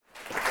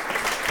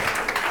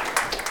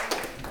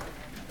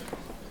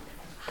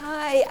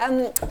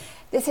Hi,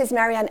 this is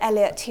Marianne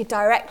Elliott, who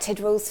directed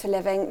Rules for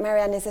Living.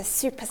 Marianne is a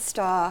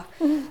superstar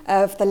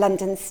of the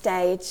London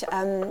stage.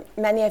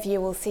 Many of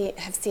you will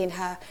have seen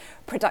her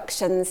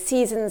productions.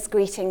 Season's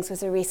Greetings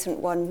was a recent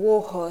one,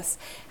 Warhorse,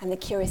 and The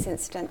Curious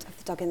Incident of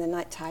the Dog in the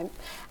Nighttime.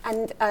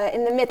 And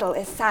in the middle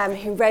is Sam,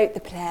 who wrote the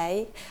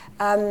play.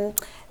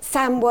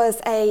 Sam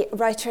was a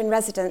writer in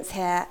residence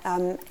here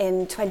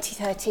in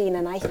 2013,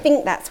 and I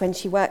think that's when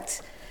she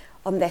worked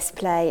on this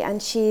play, and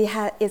she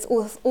is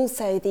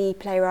also the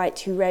playwright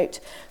who wrote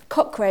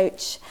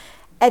Cockroach,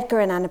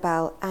 Edgar and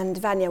Annabelle, and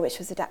Vanya, which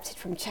was adapted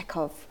from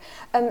Chekhov.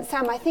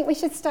 Sam, I think we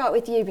should start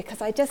with you,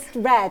 because I just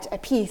read a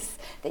piece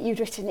that you'd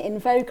written in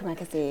Vogue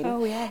magazine,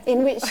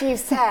 in which you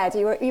said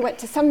you went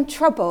to some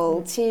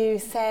trouble to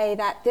say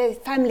that the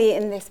family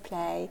in this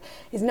play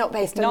is not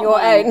based on your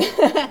own.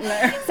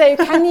 No. So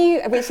can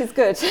you, which is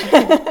good,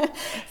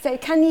 so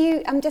can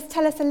you just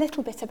tell us a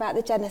little bit about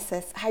the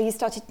genesis, how you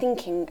started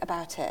thinking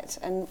about it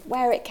and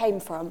where it came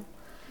from?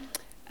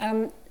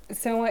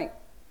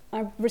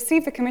 I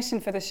received the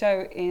commission for the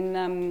show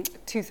in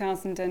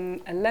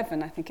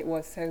 2011, I think it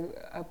was, so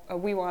a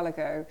wee while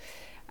ago.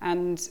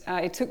 And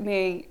it took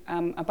me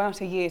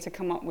about a year to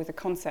come up with a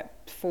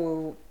concept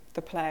for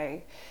the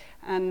play.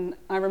 And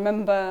I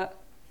remember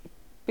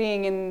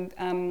being in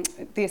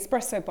the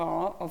espresso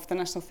bar of the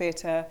National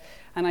Theatre,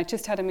 and I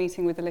just had a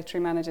meeting with the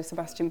literary manager,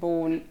 Sebastian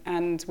Bourne,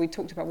 and we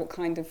talked about what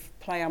kind of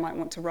play I might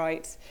want to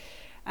write.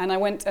 And I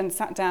went and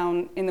sat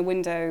down in the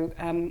window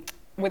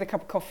with a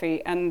cup of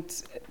coffee,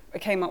 and I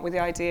came up with the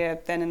idea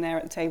then and there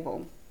at the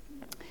table.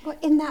 Well,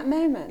 in that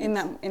moment? In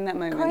that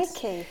moment.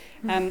 Crikey.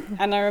 And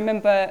I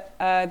remember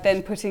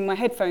then putting my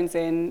headphones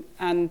in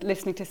and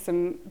listening to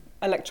some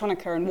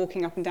electronica and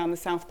walking up and down the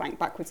South Bank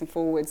backwards and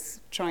forwards,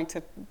 trying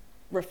to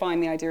refine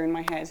the idea in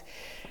my head.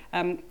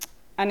 And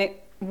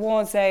it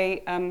was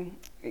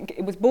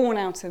it was born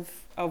out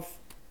of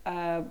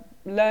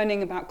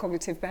learning about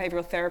cognitive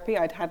behavioural therapy.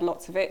 I'd had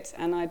lots of it,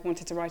 and I'd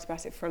wanted to write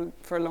about it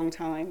for a long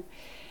time.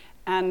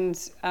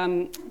 And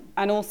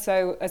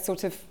also a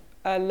sort of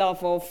a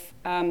love of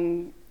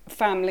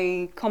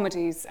family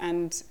comedies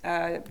and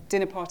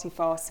dinner party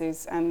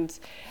farces, and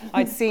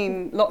I'd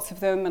seen lots of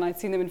them, and I'd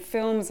seen them in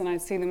films, and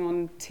I'd seen them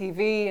on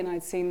TV, and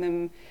I'd seen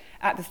them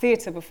at the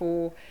theatre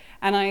before,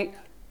 and I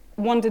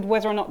wondered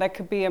whether or not there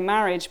could be a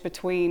marriage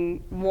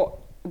between what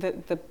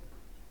the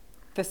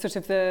sort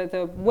of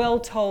the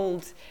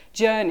well-told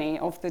journey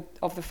of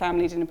the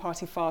family dinner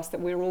party farce that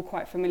we're all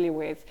quite familiar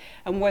with,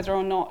 and whether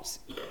or not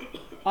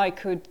I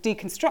could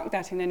deconstruct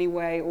that in any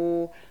way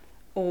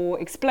or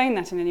explain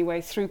that in any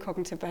way through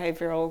cognitive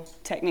behavioural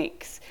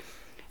techniques.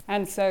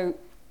 And so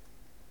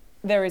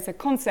there is a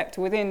concept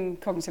within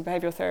cognitive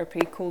behavioural therapy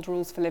called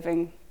Rules for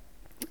Living,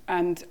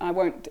 and I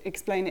won't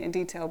explain it in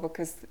detail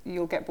because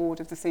you'll get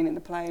bored of the scene in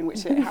the play in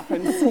which it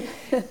happens.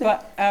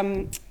 But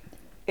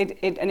it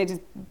is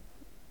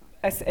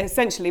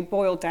essentially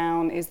boiled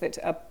down is that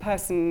a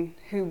person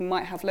who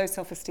might have low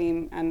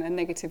self-esteem and a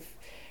negative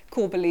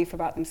core belief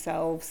about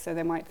themselves, so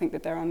they might think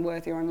that they're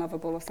unworthy or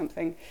unlovable or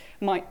something,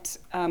 might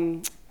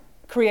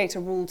create a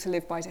rule to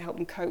live by to help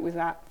them cope with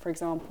that. For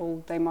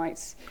example, they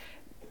might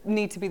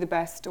need to be the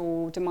best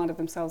or demand of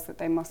themselves that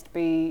they must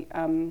be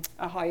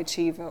a high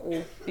achiever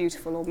or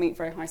beautiful or meet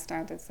very high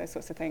standards, those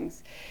sorts of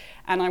things.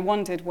 And I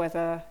wondered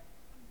whether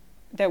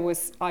there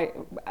was,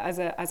 as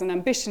an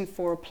ambition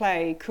for a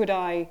play, could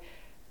I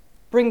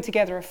bring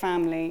together a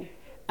family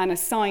and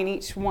assign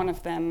each one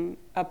of them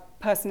a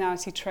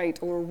personality trait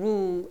or a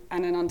rule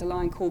and an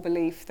underlying core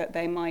belief that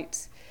they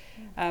might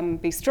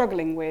be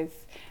struggling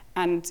with.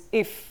 And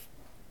if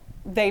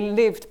they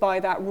lived by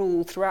that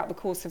rule throughout the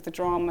course of the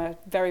drama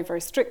very,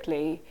 very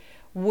strictly,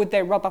 would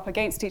they rub up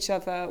against each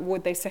other?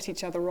 Would they set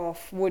each other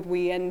off? Would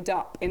we end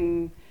up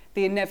in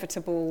the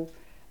inevitable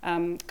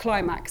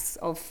climax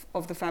of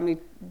the family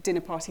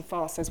dinner party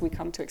farce as we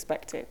come to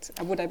expect it?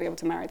 And would I be able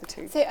to marry the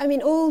two? So, I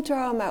mean, all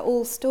drama,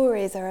 all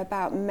stories are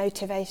about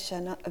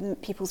motivation,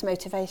 people's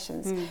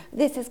motivations.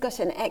 This has got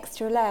an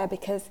extra layer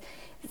because,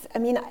 I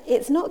mean,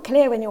 it's not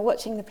clear when you're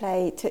watching the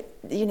play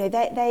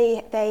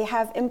they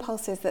have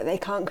impulses that they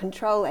can't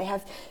control. They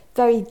have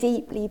very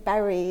deeply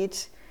buried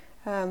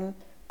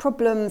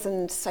problems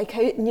and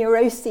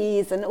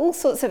neuroses and all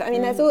sorts of, I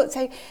mean, there's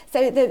also,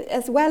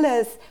 as well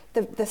as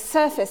the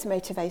surface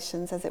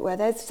motivations, as it were,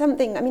 there's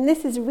something, I mean,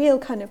 this is real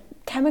kind of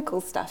chemical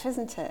stuff,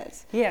 isn't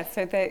it? Yeah,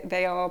 so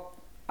they are,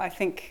 I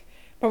think,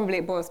 probably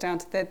it boils down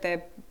to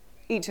that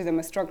each of them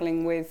are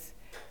struggling with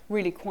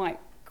really quite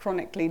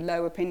chronically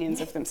low opinions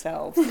of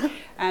themselves.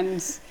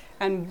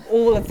 and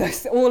all of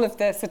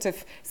the sort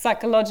of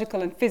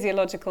psychological and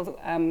physiological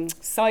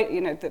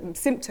the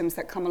symptoms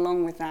that come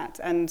along with that,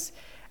 and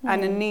a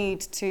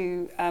need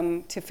to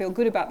feel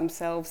good about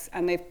themselves,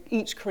 and they've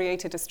each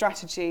created a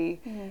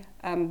strategy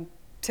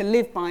to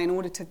live by in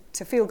order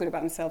to feel good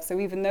about themselves. So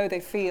even though they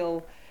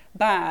feel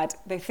bad,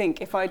 they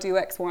think if I do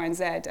X, Y, and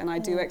Z, and I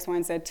do X, Y,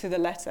 and Z to the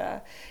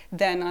letter,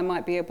 then I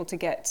might be able to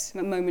get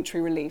a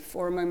momentary relief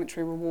or a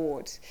momentary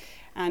reward.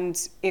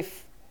 And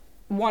if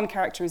one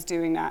character is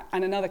doing that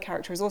and another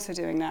character is also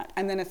doing that,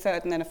 and then a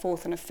third and then a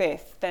fourth and a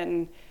fifth,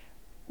 then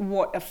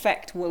what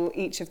effect will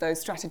each of those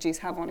strategies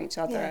have on each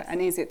other? Yes.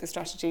 And is it the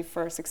strategy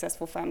for a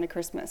successful family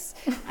Christmas?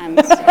 And,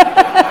 I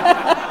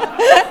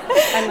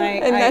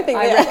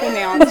reckon the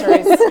answer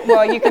is,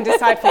 well, you can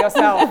decide for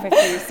yourself if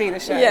you see the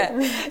show.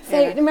 Yeah.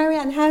 So,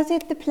 Marianne, how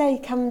did the play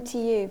come to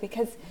you?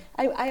 Because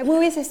I'm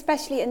always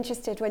especially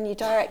interested when you're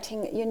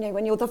directing,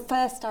 when you're the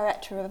first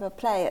director of a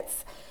play,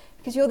 it's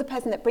because you're the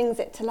person that brings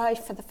it to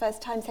life for the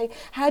first time. So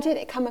how did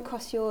it come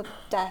across your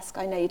desk?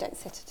 I know you don't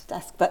sit at a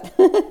desk, but...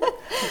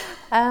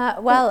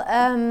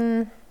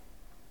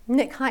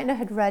 Nick Heitner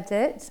had read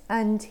it,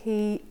 and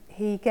he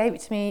gave it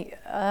to me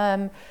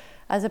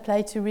as a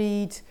play to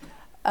read.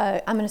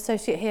 I'm an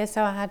associate here,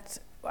 so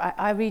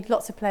I read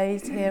lots of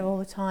plays here all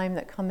the time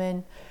that come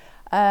in.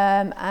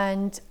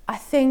 And I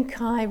think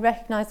I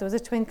recognised there was a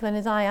twinkle in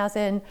his eye, as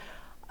in,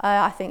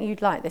 I think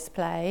you'd like this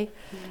play.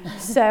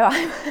 So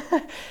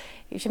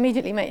which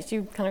immediately makes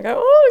you kind of go,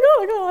 oh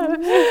my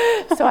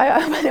God. So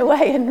I went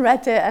away and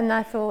read it, and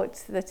I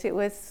thought that it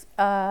was,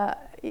 I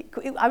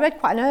read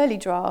quite an early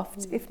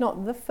draft, if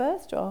not the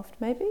first draft,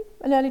 maybe?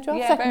 An early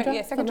draft?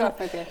 Second draft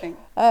maybe, I think.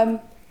 And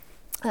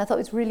I thought it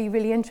was really,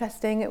 really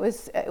interesting. It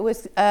was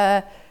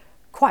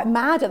quite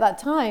mad at that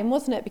time,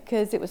 wasn't it?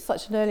 Because it was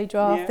such an early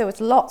draft. Yeah. There was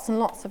lots and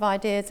lots of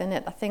ideas in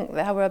it. I think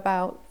there were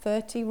about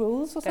 30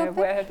 rules or something.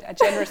 There were a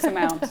generous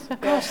amount.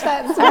 Gosh,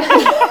 that's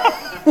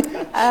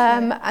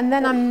and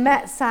then I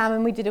met Sam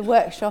and we did a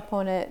workshop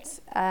on it.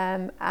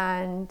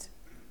 And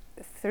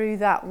through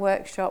that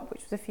workshop,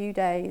 which was a few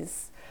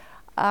days,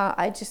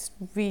 I just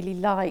really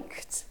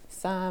liked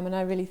Sam, and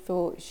I really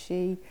thought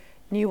she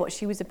knew what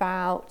she was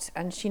about,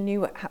 and she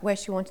knew where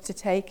she wanted to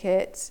take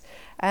it.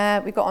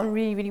 We got on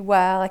really, really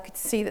well. I could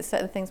see that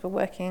certain things were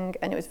working,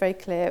 and it was very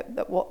clear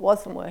that what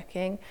wasn't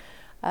working.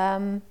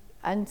 And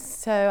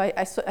so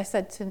I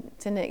said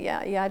to Nick,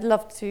 yeah, I'd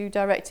love to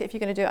direct it. If you're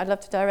going to do it, I'd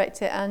love to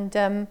direct it.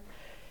 And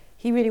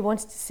he really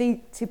wanted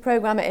to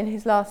program it in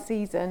his last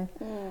season.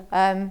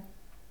 And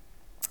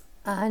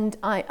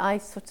I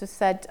sort of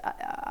said,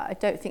 I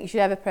don't think you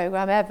should ever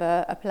program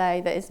a play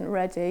that isn't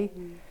ready.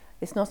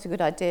 It's not a good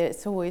idea.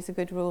 It's always a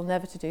good rule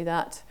never to do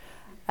that.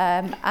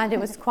 And it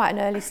was quite an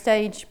early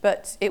stage,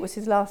 but it was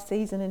his last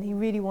season, and he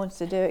really wanted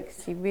to do it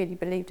because he really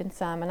believed in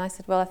Sam. And I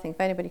said, well, I think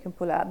if anybody can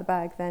pull it out of the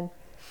bag, then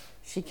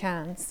she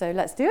can. So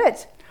let's do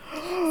it.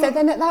 So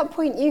then at that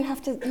point, you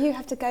have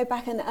to go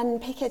back and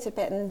unpick it a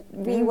bit and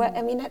rework.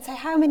 I mean, so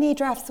how many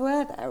drafts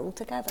were there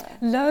altogether?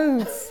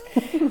 Loads.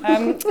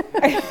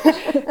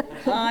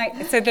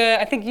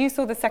 I think you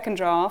saw the second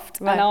draft,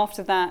 right. And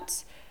after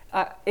that,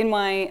 in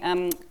my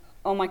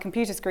on my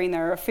computer screen,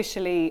 there are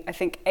officially, I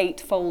think, 8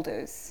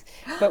 folders,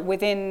 but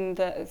within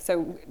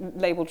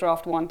labeled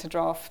draft 1 to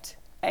draft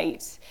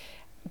 8,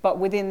 but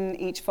within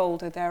each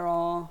folder there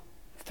are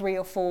 3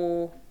 or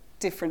 4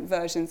 different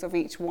versions of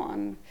each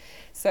one.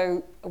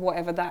 So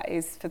whatever that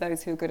is for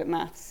those who are good at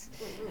maths,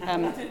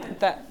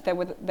 that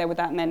there were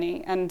that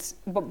many.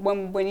 But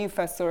when you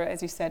first saw it,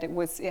 as you said,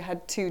 it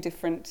had 2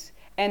 different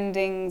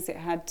endings. It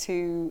had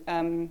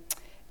 2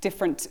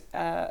 different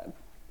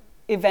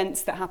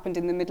events that happened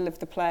in the middle of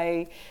the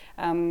play.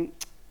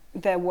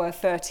 There were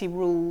 30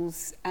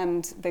 rules,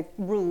 and the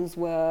rules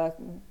were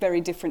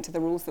very different to the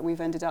rules that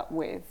we've ended up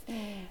with.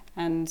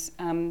 And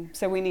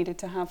so we needed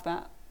to have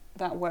that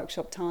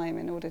workshop time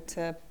in order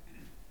to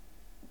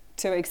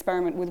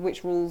experiment with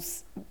which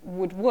rules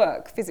would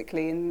work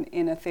physically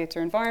in a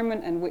theatre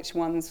environment, and which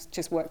ones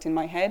just worked in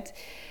my head,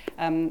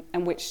 and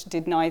which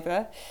did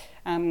neither.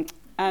 And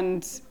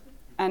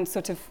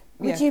sort of...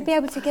 Would you be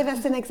able to give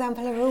us an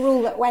example of a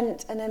rule that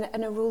went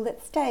and a rule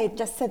that stayed,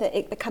 just so that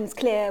it becomes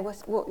clear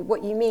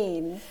what you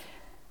mean?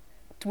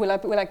 Will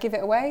I give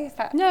it away? Is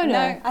that, no,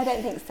 I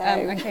don't think so.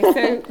 Okay,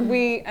 so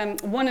we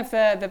one of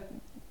the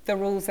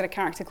rules that a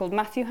character called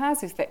Matthew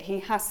has is that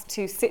he has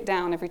to sit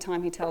down every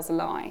time he tells a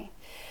lie.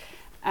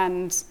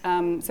 And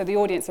so the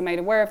audience are made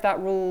aware of that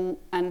rule,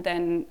 and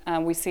then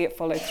we see it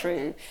follow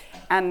through.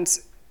 And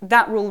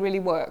that rule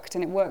really worked,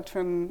 and it worked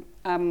from...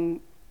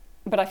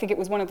 but I think it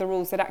was one of the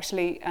rules that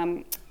actually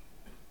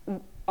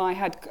I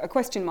had a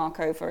question mark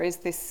over. Is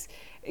this,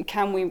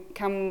 can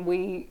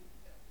we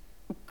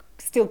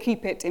still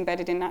keep it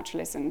embedded in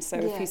naturalism? So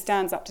if he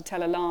stands up to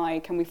tell a lie,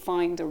 can we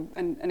find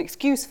an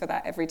excuse for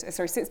that every time?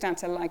 So he sits down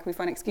to tell a lie, can we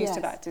find an excuse to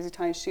that? Does he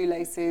tie his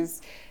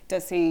shoelaces?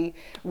 Does he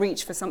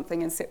reach for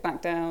something and sit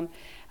back down?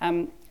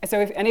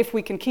 If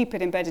we can keep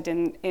it embedded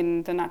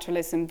in the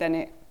naturalism, then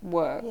it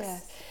works.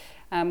 Yes.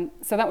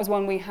 So that was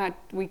one we had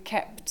at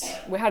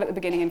the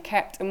beginning and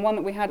kept, and one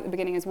that we had at the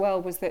beginning as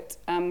well was that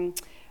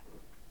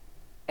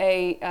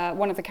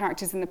one of the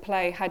characters in the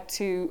play had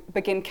to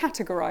begin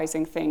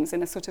categorising things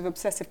in a sort of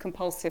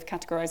obsessive-compulsive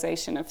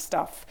categorisation of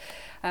stuff,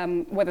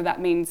 whether that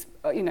means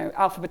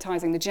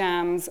alphabetising the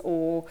jams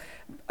or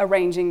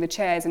arranging the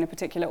chairs in a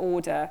particular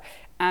order.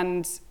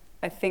 And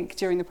I think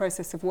during the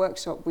process of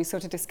workshop, we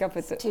sort of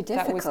discovered that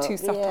that was too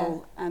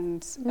subtle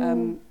and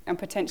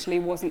potentially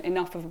wasn't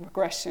enough of a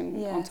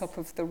progression on top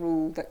of the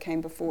rule that came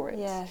before it.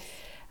 Yes.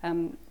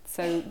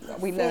 So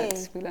we learnt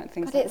things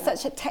God, like it's that.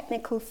 such a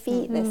technical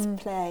feat, this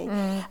play.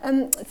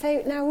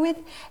 So now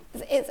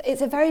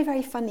it's a very,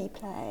 very funny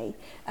play.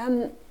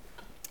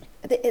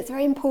 It's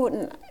very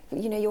important,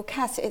 you know, your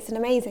cast, it's an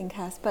amazing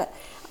cast, but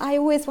I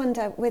always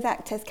wonder with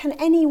actors, can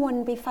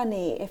anyone be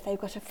funny if they've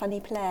got a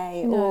funny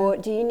play? No. Or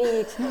do you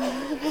need...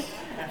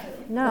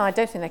 No, I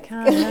don't think they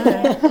can,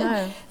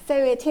 no. So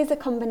it is a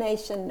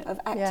combination of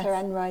actor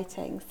Yes. and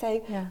writing.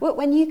 So Yeah.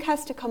 when you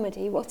cast a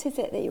comedy, what is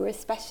it that you were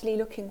especially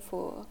looking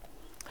for?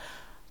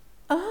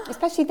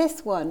 Especially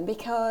this one,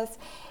 because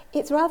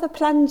it's rather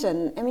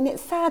plangent. I mean,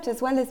 it's sad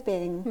as well as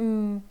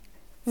being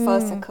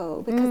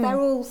farcical, because they're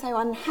all so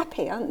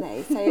unhappy, aren't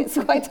they? So it's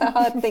quite a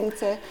hard thing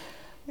to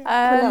pull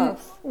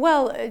off.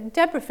 Well,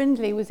 Deborah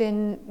Findlay was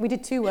we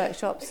did 2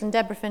 workshops, and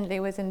Deborah Findlay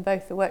was in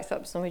both the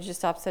workshops, and we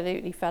just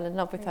absolutely fell in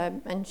love with her.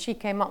 And she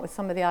came up with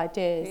some of the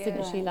ideas,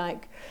 didn't she?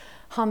 Like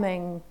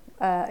humming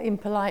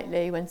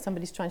impolitely when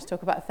somebody's trying to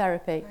talk about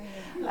therapy,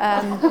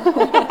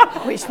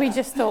 which we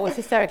just thought was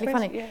hysterically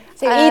funny. Yeah.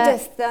 So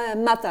Edith, the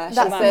mother, she's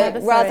that's the the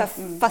mother, rather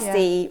sorry.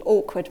 fussy,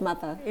 awkward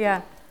mother.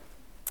 Yeah.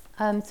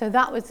 So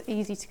that was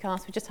easy to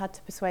cast. We just had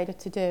to persuade her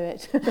to do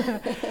it.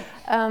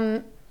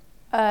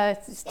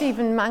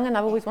 Stephen Mangan,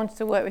 I've always wanted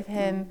to work with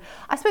him.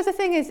 I suppose the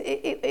thing is,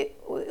 it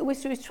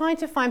was trying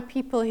to find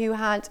people who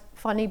had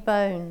funny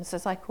bones,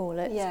 as I call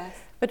it, Yes.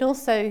 but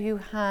also who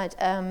had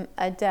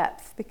a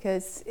depth,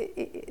 because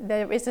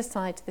there is a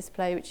side to this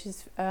play which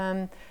is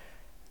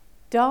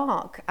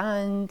dark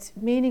and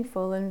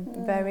meaningful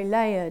and very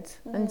layered,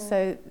 and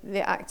so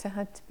the actor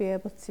had to be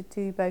able to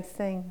do both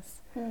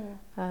things.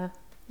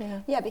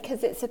 Yeah,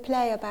 because it's a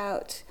play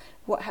about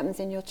what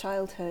happens in your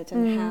childhood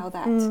and how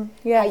yes.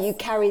 how you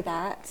carry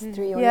that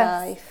through your Yes.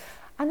 life.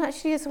 And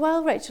actually as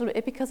well, Rachel,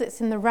 because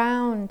it's in the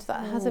round,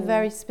 that has a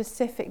very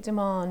specific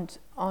demand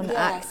on Yes.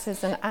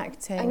 actors and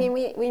acting. I mean,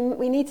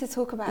 we need to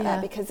talk about that,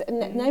 because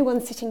no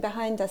one's sitting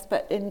behind us,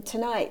 but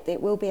tonight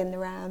it will be in the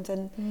round,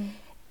 and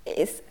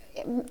it's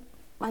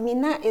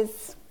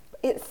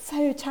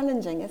so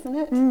challenging, isn't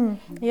it?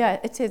 Yeah,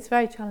 it is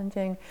very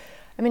challenging.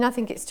 I mean, I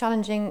think it's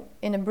challenging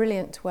in a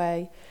brilliant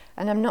way,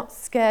 and I'm not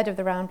scared of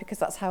the round because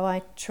that's how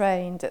I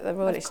trained at the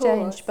Royal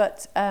Exchange.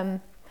 But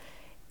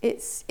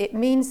it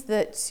means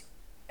that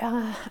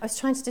I was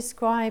trying to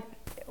describe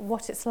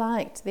what it's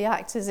like to the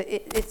actors.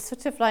 It's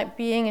sort of like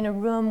being in a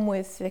room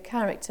with the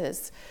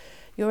characters.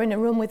 You're in a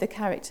room with the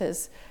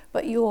characters,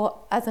 but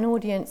as an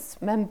audience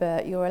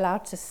member, you're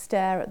allowed to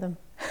stare at them.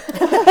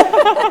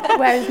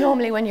 Whereas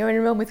normally when you're in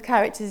a room with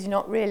characters, you're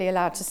not really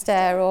allowed to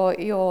stare, or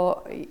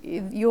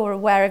you're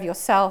aware of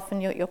yourself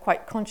and you're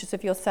quite conscious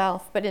of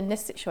yourself. But in this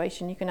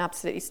situation, you can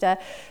absolutely stare.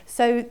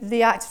 So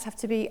the actors have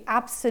to be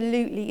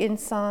absolutely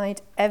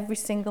inside every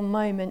single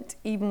moment,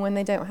 even when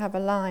they don't have a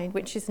line,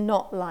 which is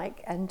not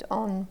like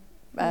end-on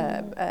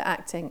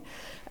acting.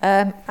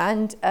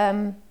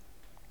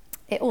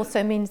 It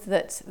also means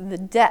that the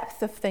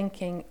depth of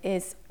thinking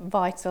is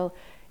vital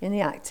in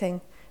the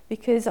acting,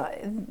 because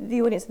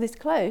the audience is this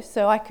close,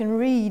 so I can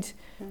read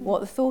what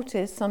the thought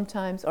is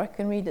sometimes, or I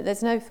can read that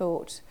there's no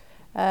thought.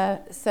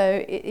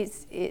 So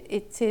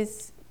it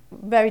is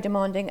very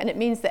demanding, and it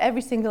means that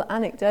every single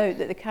anecdote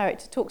that the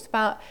character talks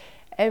about,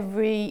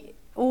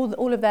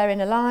 all of their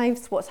inner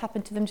lives, what's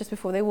happened to them just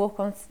before they walk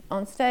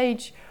on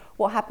stage,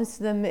 what happens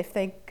to them if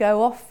they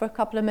go off for a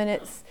couple of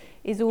minutes,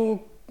 is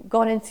all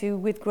gone into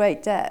with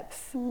great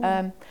depth.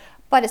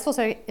 But it's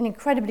also an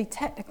incredibly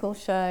technical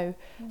show.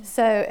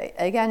 So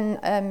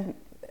again,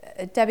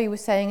 Debbie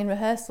was saying in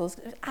rehearsals,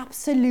 it was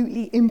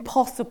absolutely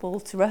impossible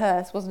to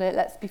rehearse, wasn't it?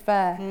 Let's be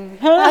fair.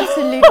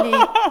 Absolutely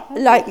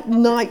like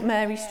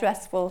nightmare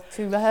stressful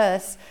to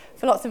rehearse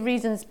for lots of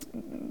reasons,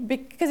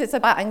 because it's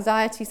about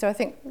anxiety. So I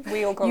think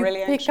we all got you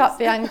really pick anxious. up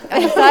the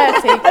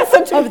anxiety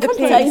of the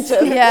piece.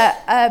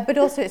 Yeah, but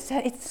also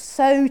it's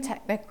so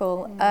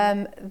technical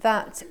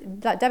that,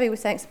 like Debbie was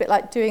saying, it's a bit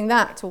like doing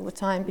that all the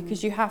time,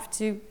 because you have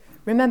to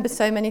remember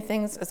so many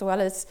things, as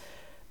well as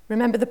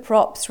remember the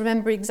props,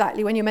 remember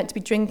exactly when you're meant to be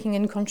drinking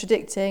and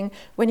contradicting,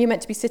 when you're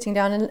meant to be sitting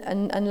down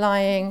and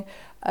lying,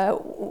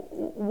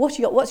 what's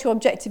your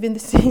objective in the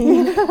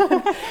scene.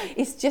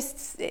 It's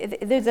just,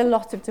 there's a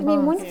lot of demand. I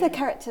mean, one of the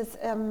characters,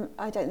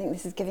 I don't think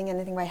this is giving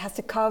anything away, has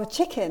to carve a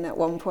chicken at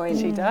one point.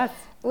 She does.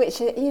 Which,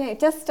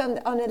 just on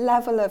a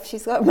level of,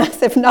 she's got a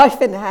massive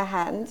knife in her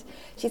hand,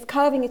 she's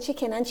carving a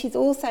chicken, and she's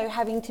also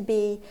having to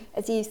be,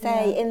 as you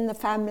say, in the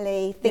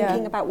family,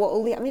 thinking about what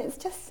all the, it's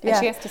just... And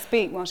she has to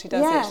speak while she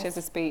does it, she has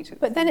a speech.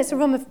 But then it's a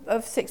room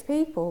of 6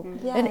 people,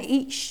 and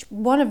each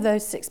one of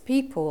those 6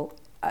 people,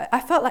 I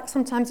felt like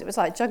sometimes it was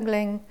like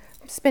juggling,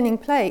 spinning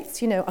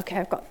plates, okay,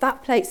 I've got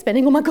that plate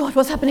spinning, oh my God,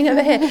 what's happening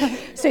over here?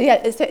 So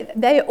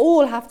they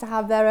all have to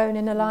have their own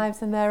inner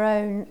lives and their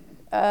own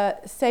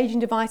staging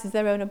devices,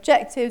 their own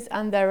objectives,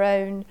 and their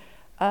own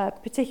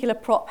particular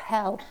prop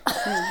hell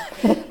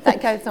that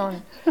goes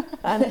on.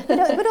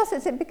 But also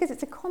because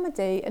it's a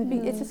comedy, and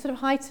it's a sort of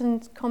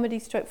heightened comedy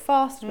stroke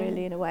fast,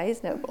 really, in a way,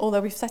 isn't it?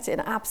 Although we've set it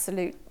in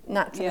absolute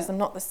naturalism,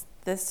 not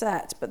the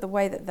set, but the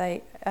way that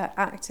they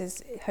act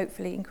is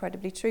hopefully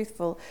incredibly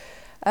truthful.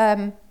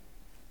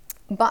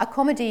 But a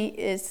comedy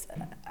is,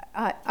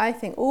 I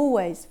think,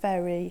 always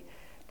very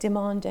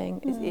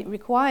demanding. It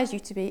requires you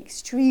to be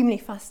extremely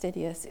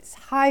fastidious. It's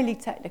highly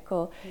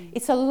technical.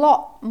 It's a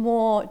lot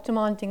more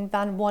demanding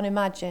than one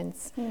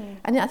imagines.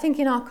 And I think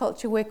in our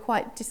culture we're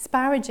quite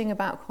disparaging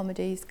about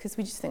comedies because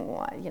we just think,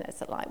 well,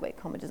 it's a lightweight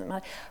comedy, doesn't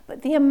matter.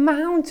 But the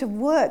amount of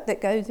work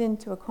that goes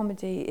into a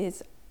comedy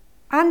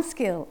and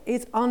skill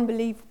is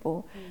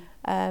unbelievable.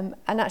 And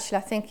actually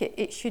I think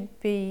it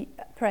should be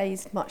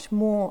praised much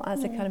more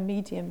as a kind of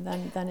medium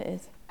than it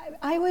is.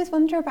 I always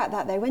wonder about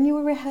that though, when you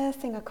were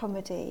rehearsing a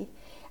comedy.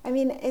 I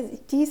mean,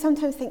 do you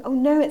sometimes think, oh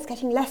no, it's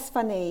getting less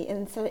funny,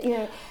 and so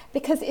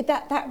because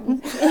that oh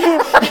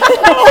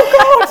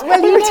God,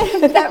 well,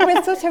 that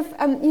was sort of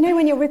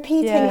when you're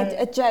repeating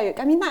a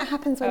joke. I mean, that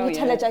happens when you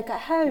tell a joke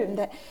at home.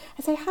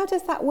 So how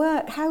does that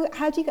work?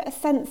 How do you get a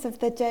sense of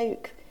the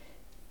joke,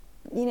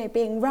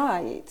 being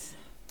right?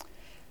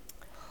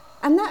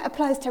 And that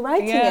applies to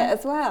writing it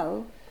as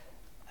well.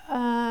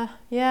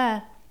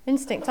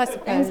 Instinct, I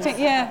suppose. Instinct,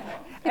 yeah.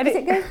 Because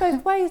it goes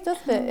both ways,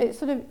 doesn't it? It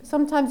sort of,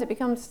 sometimes it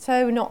becomes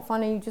so not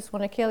funny you just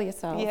want to kill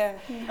yourself. Yeah,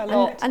 a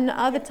lot. And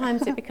other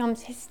times it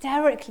becomes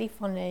hysterically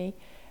funny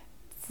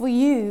for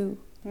you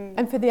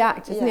and for the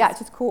actors. And the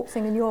actors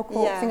corpsing and you're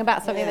corpsing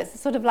about something that's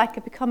sort of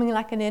becoming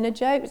like an inner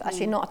joke. It's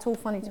actually not at all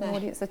funny to an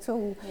audience at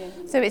all.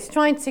 So it's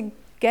trying to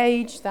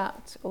gauge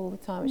that all the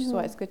time, which is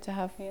why it's good to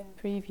have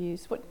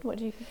previews. What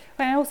do you think?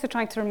 Well, I also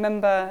trying to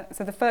remember,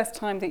 so the first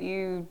time that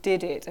you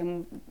did it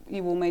and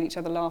you all made each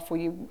other laugh, or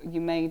you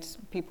made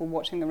people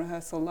watching the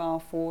rehearsal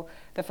laugh, or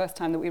the first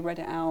time that we read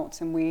it out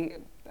and we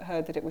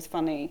heard that it was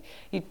funny,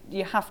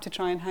 you have to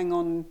try and hang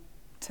on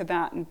to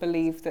that and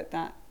believe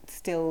that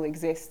still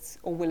exists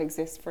or will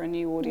exist for a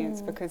new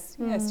audience, because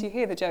yes, you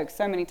hear the joke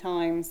so many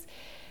times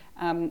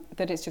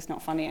that it's just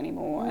not funny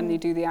anymore, and you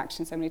do the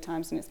action so many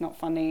times and it's not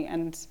funny,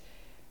 and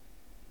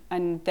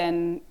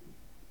then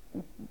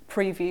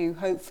preview,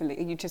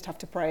 hopefully, you just have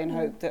to pray and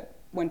hope that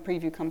when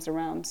preview comes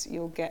around,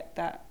 you'll get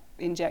that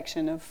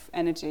injection of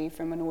energy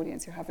from an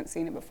audience who haven't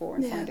seen it before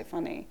and find it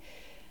funny.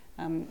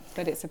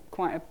 But it's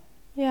quite a...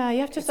 Yeah, you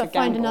have to sort of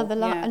find another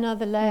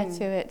layer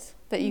to it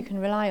that you can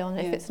rely on.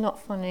 If it's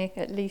not funny,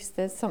 at least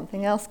there's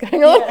something else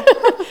going on.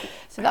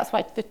 So that's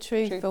why the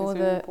truth or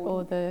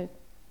the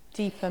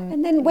deeper...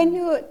 And then when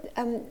you're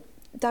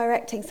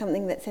directing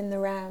something that's in the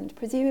round,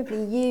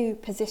 presumably you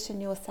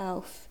position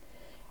yourself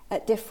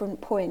at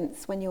different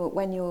points when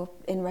you're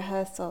in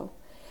rehearsal.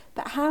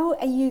 But how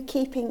are you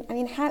keeping,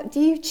 how do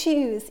you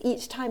choose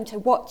each time to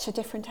watch a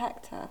different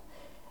actor?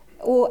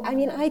 Or,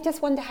 I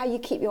just wonder how you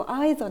keep your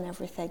eyes on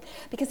everything.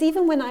 Because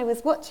even when I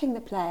was watching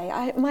the play,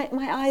 my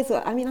eyes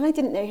were, I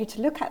didn't know who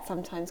to look at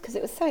sometimes because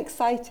it was so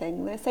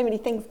exciting. There were so many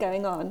things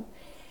going on.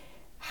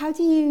 How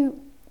do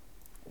you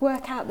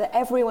work out that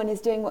everyone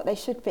is doing what they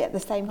should be at the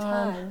same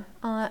time?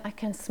 I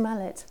can smell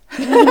it.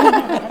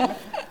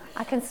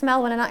 I can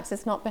smell when an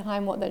actor's not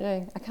behind what they're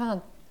doing. I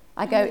can.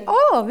 I go,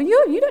 oh,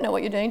 you don't know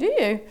what you're doing, do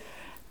you?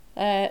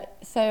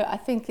 So I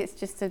think it's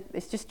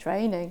just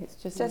training. It's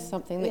just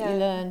something that you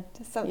learn.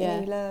 Just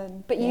something you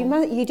learn. But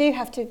you do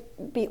have to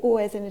be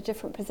always in a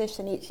different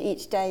position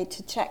each day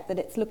to check that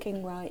it's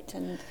looking right.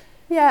 And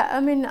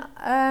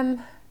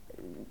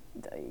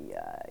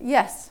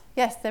yes,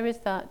 there is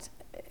that.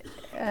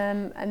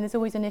 And there's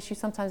always an issue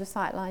sometimes with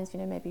sight lines.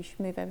 Maybe you should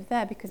move over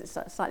there because it's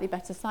slightly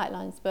better sight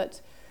lines.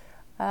 But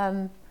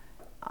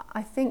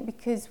I think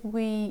because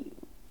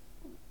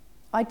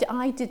I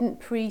didn't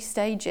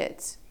pre-stage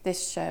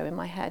this show in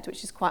my head,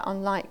 which is quite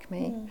unlike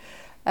me.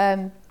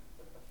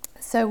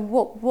 So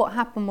what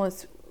happened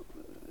was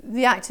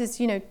the actors,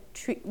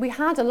 we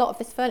had a lot of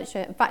this furniture,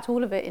 in fact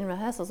all of it in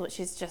rehearsals, which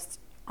is just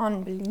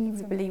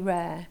unbelievably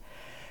rare.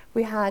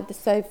 We had the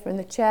sofa and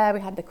the chair,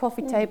 we had the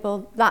coffee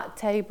table, that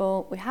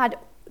table, we had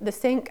the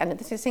sink, and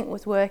the sink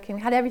was working,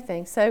 we had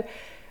everything. So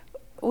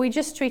we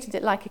just treated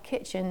it like a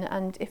kitchen,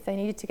 and if they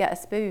needed to get a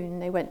spoon,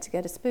 they went to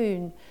get a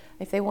spoon.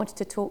 If they wanted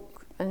to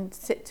talk and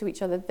sit to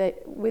each other,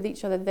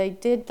 they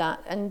did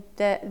that, and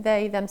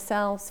they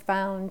themselves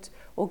found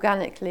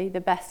organically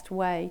the best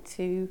way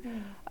to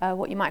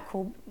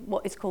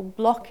what is called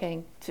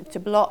blocking, to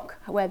block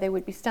where they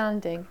would be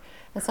standing.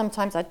 And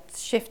sometimes I'd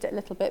shift it a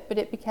little bit, but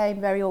it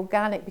became very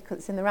organic because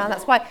it's in the round.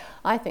 That's why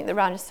I think the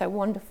round is so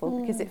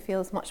wonderful, because it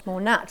feels much more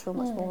natural,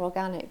 much more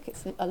organic.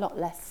 It's a lot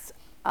less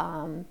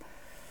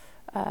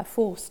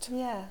forced.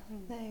 Yeah,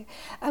 no.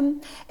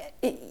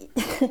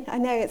 I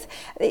know it's.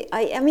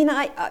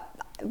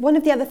 One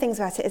of the other things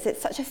about it is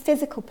it's such a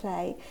physical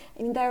play.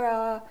 There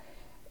are.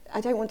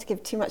 I don't want to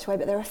give too much away,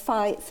 but there are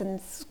fights and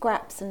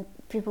scraps and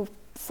people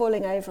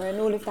falling over and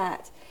all of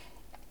that.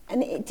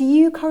 And do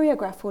you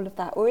choreograph all of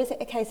that, or is it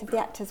a case of the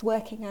actors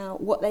working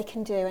out what they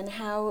can do and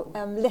how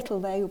little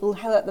they will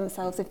hurt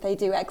themselves if they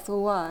do X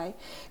or Y?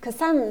 Because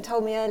Sam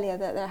told me earlier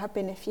that there have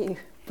been a few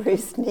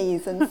bruised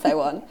knees and so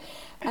on.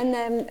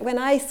 And when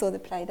I saw the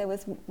play, there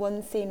was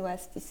one scene where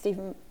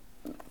Stephen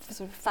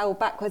sort of fell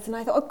backwards, and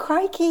I thought, oh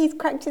crikey, he's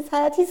cracked his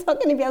head, he's not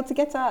going to be able to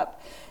get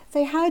up.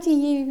 So how do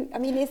you, I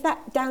mean, is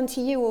that down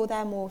to you or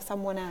them or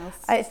someone else?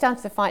 It's down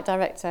to the fight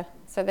director.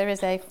 So there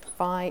is a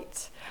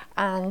fight,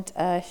 and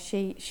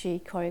she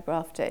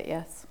choreographed it,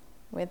 yes,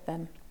 with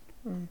them.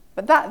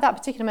 But that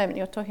particular moment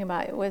you're talking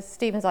about, it was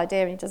Stephen's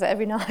idea, and he does it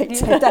every night.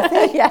 Does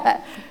he?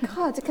 Yeah.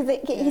 God, because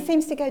he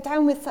seems to go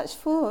down with such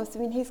force. I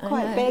mean, he's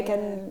quite big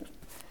and,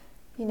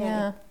 you know.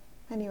 Yeah.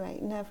 Anyway,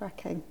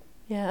 nerve-wracking.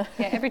 Yeah.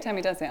 Yeah, every time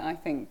he does it, I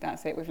think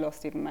that's it, we've lost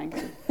Stephen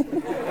Mangan.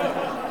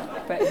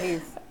 but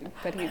he's,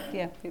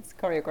 yeah, it's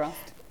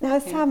choreographed. Now,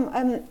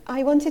 Sam,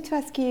 I wanted to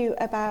ask you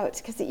about,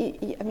 because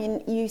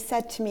you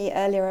said to me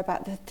earlier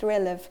about the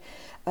thrill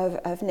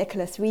of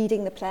Nicholas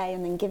reading the play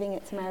and then giving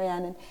it to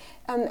Marianne,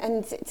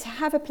 and to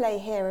have a play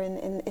here,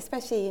 in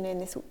especially in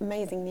this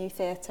amazing new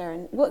theatre.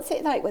 And what's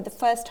it like with the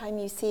first time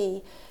you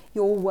see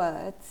your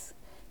words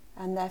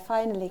and they're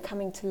finally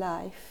coming to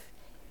life?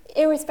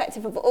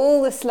 Irrespective of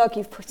all the slog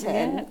you've put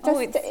in,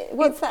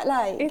 what's that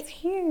like? It's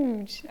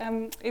huge.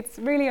 It's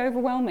really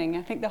overwhelming.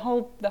 I think the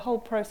whole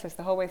process,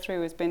 the whole way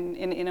through, has been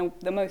in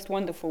the most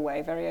wonderful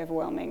way, very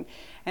overwhelming.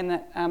 And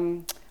that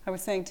I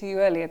was saying to you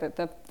earlier that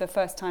the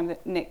first time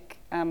that Nick,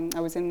 I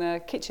was in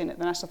the kitchen at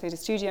the National Theatre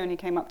Studio, and he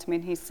came up to me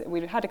and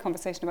we had a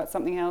conversation about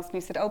something else, and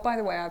he said, "Oh, by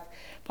the way, I've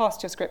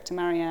passed your script to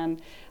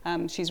Marianne.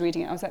 She's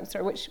reading it." I was like,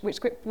 "Sorry, which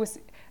script was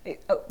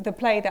it?" "Oh, the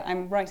play that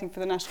I'm writing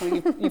for the National.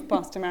 You've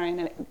passed to Marianne."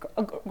 And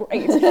oh,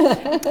 great.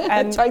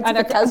 And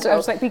I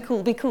was like, "Be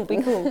cool, be cool, be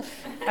cool."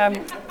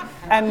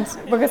 And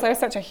because I was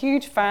such a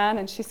huge fan,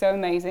 and she's so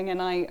amazing,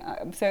 and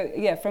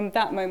from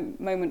that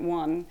moment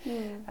one.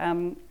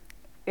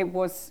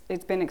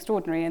 It's been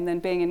extraordinary, and then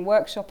being in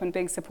workshop and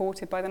being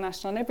supported by the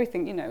National and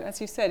everything,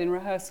 as you said, in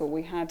rehearsal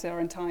we had our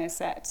entire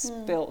set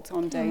built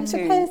on day 2.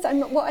 I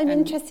suppose what I'm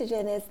interested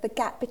in is the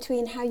gap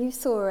between how you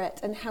saw it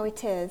and how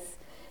it is,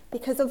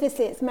 because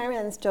obviously it's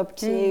Marianne's job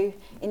to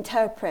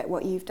interpret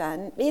what you've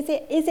done. Is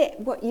it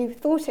what you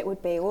thought it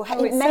would be, or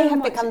it may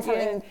have become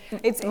something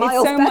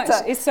miles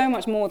better? It's so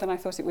much more than I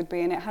thought it would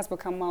be, and it has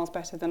become miles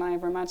better than I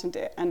ever imagined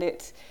it, and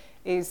it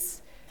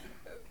is,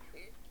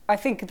 I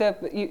think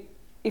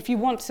if you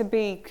want to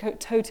be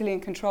totally in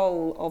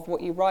control of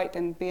what you write,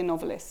 then be a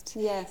novelist.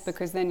 Yes.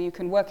 Because then you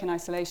can work in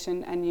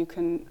isolation, and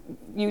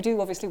you do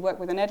obviously work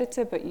with an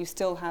editor, but you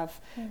still have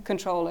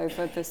control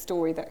over the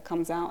story that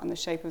comes out and the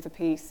shape of the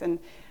piece. And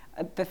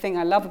the thing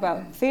I love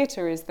about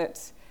theatre is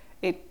that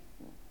it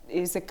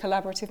is a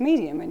collaborative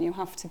medium, and you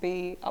have to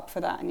be up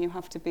for that, and you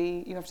have to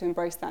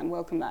embrace that and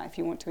welcome that if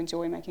you want to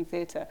enjoy making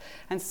theatre.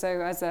 And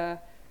so as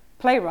a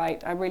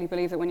playwright, I really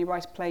believe that when you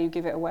write a play, you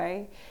give it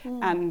away,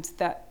 and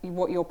that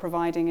what you're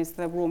providing is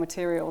the raw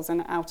materials,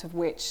 and out of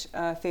which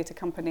a theatre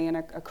company and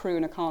a crew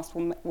and a cast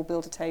will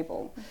build a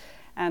table.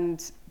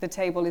 And the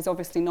table is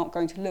obviously not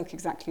going to look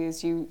exactly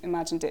as you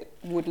imagined it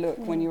would look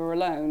when you were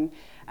alone,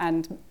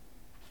 and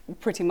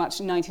pretty much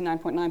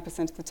 99.9%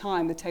 of the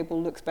time the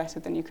table looks better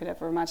than you could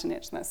ever imagine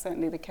it, and that's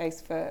certainly the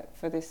case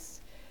for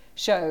this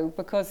show,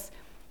 because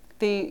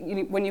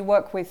when you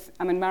work with,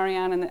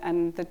 Marianne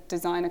and the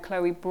designer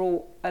Chloe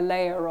brought a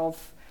layer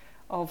of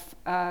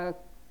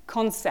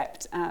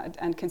concept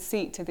and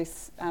conceit to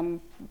this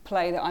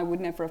play that I would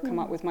never have come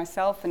up with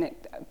myself, and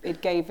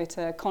it gave it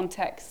a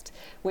context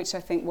which I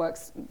think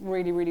works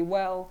really, really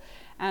well.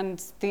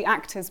 And the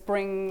actors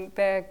bring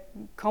their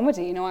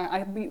comedy.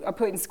 I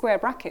put in square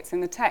brackets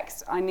in the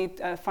text, "I need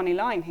a funny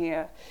line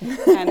here,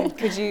 and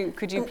could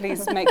you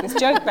please make this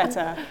joke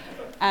better?"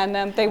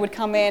 And they would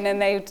come in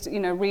and they'd,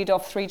 read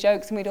off 3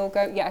 jokes, and we'd all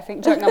go, "Yeah, I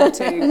think joke number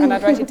 2." And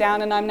I'd write it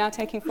down, and I'm now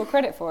taking full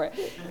credit for it.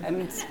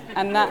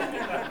 And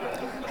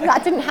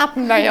that didn't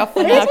happen very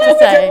often, I have to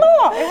say. It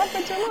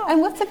happened a lot.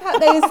 And what about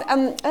those,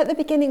 at the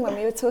beginning when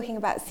we were talking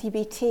about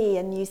CBT,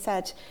 and you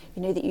said,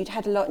 that you'd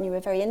had a lot and you were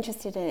very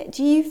interested in it,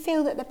 do you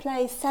feel that the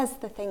play says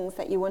the things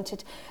that you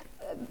wanted,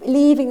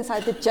 leaving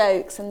aside the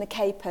jokes and the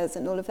capers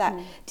and all of that,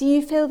 do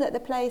you feel that the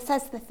play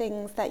says the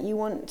things that you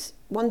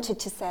wanted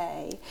to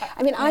say?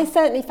 I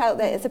certainly felt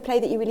that it's a play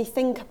that you really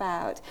think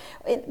about.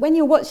 When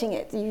you're watching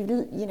it,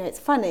 it's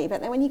funny,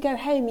 but then when you go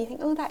home, you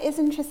think, "Oh, that is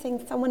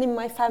interesting. Someone in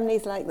my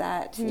family's like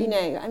that."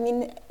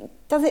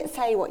 Does it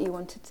say what you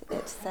wanted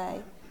it to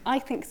say? I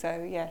think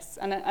so, yes.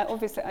 And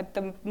obviously,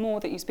 the more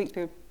that you speak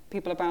to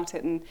people about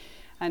it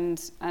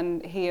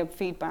and hear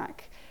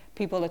feedback,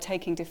 people are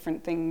taking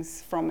different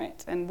things from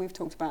it, and we've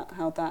talked about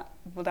how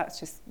that's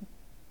just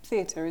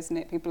theatre, isn't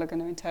it? People are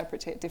going to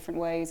interpret it different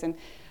ways,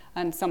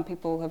 and some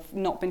people have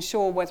not been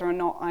sure whether or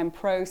not I'm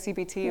pro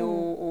CBT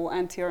or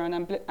anti or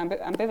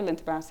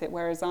ambivalent about it,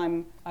 whereas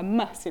I'm a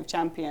massive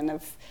champion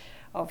of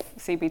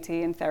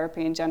CBT and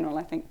therapy in general.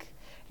 I think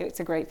it's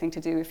a great thing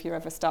to do if you're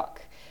ever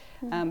stuck.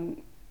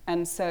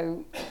 And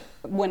so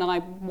when I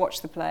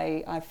watch the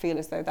play, I feel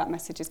as though that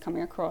message is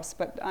coming across,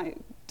 but I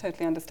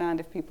totally understand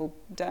if people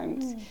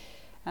don't.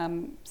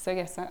 So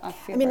yes, I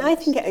feel. I mean, very I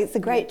think much- it's a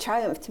great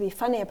triumph to be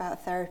funny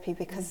about therapy,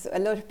 because a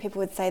lot of people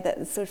would say that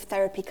the sort of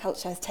therapy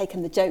culture has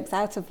taken the jokes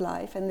out of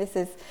life, and this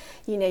is,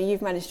 you know,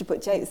 you've managed to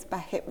put jokes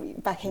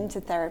back into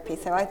therapy.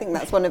 So I think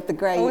that's one of the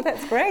great. Oh,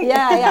 that's great.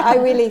 Yeah, I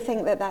really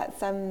think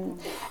that's. And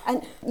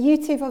you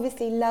two have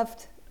obviously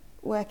loved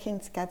working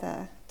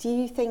together. Do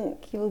you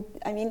think you'll?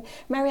 I mean,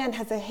 Marianne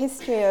has a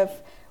history of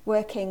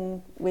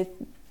working with.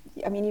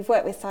 I mean, you've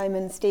worked with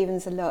Simon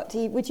Stevens a lot.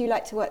 Would you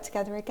like to work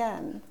together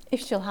again? If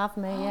she'll have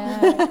me,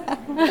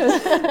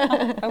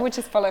 yeah. I would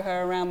just follow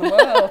her around the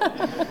world.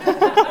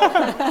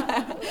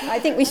 I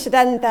think we should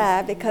end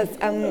there, because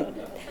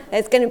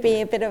there's going to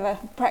be a bit of a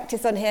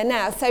practice on here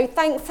now. So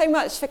thanks so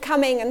much for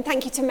coming, and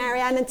thank you to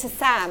Marianne and to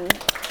Sam.